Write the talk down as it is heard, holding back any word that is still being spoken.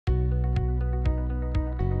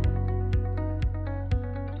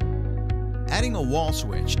Adding a wall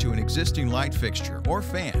switch to an existing light fixture or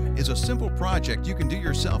fan is a simple project you can do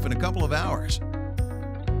yourself in a couple of hours.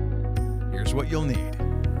 Here's what you'll need.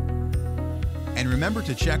 And remember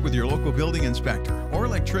to check with your local building inspector or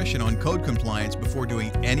electrician on code compliance before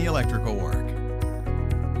doing any electrical work.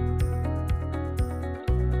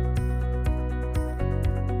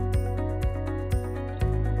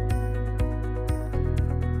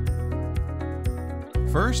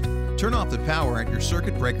 First, turn off the power at your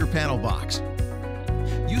circuit breaker panel box.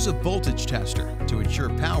 Use a voltage tester to ensure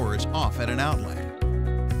power is off at an outlet.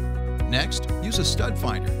 Next, use a stud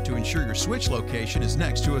finder to ensure your switch location is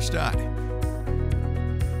next to a stud.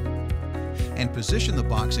 And position the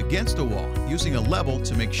box against the wall using a level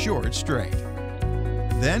to make sure it's straight.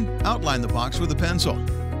 Then, outline the box with a pencil.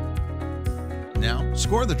 Now,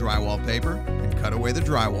 score the drywall paper and cut away the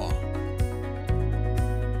drywall.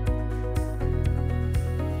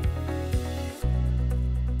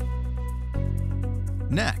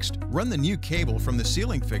 Next, run the new cable from the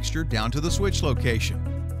ceiling fixture down to the switch location.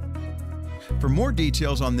 For more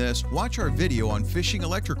details on this, watch our video on fishing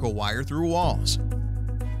electrical wire through walls.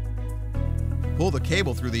 Pull the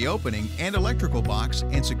cable through the opening and electrical box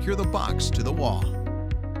and secure the box to the wall.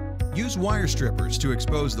 Use wire strippers to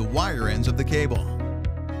expose the wire ends of the cable.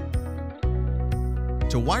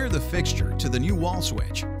 To wire the fixture to the new wall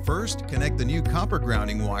switch, first connect the new copper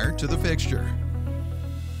grounding wire to the fixture.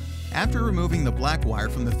 After removing the black wire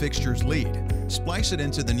from the fixture's lead, splice it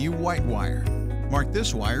into the new white wire. Mark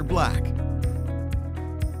this wire black.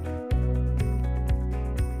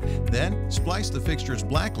 Then, splice the fixture's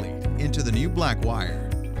black lead into the new black wire.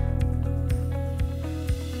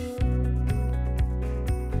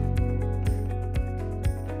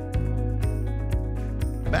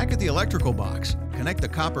 Back at the electrical box, connect the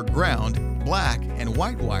copper ground, black, and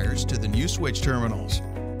white wires to the new switch terminals.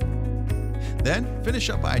 Then,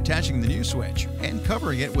 finish up by attaching the new switch and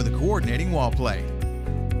covering it with a coordinating wall plate.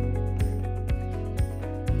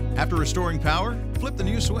 After restoring power, flip the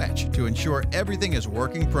new switch to ensure everything is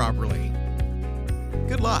working properly.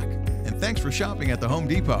 Good luck, and thanks for shopping at the Home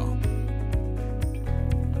Depot.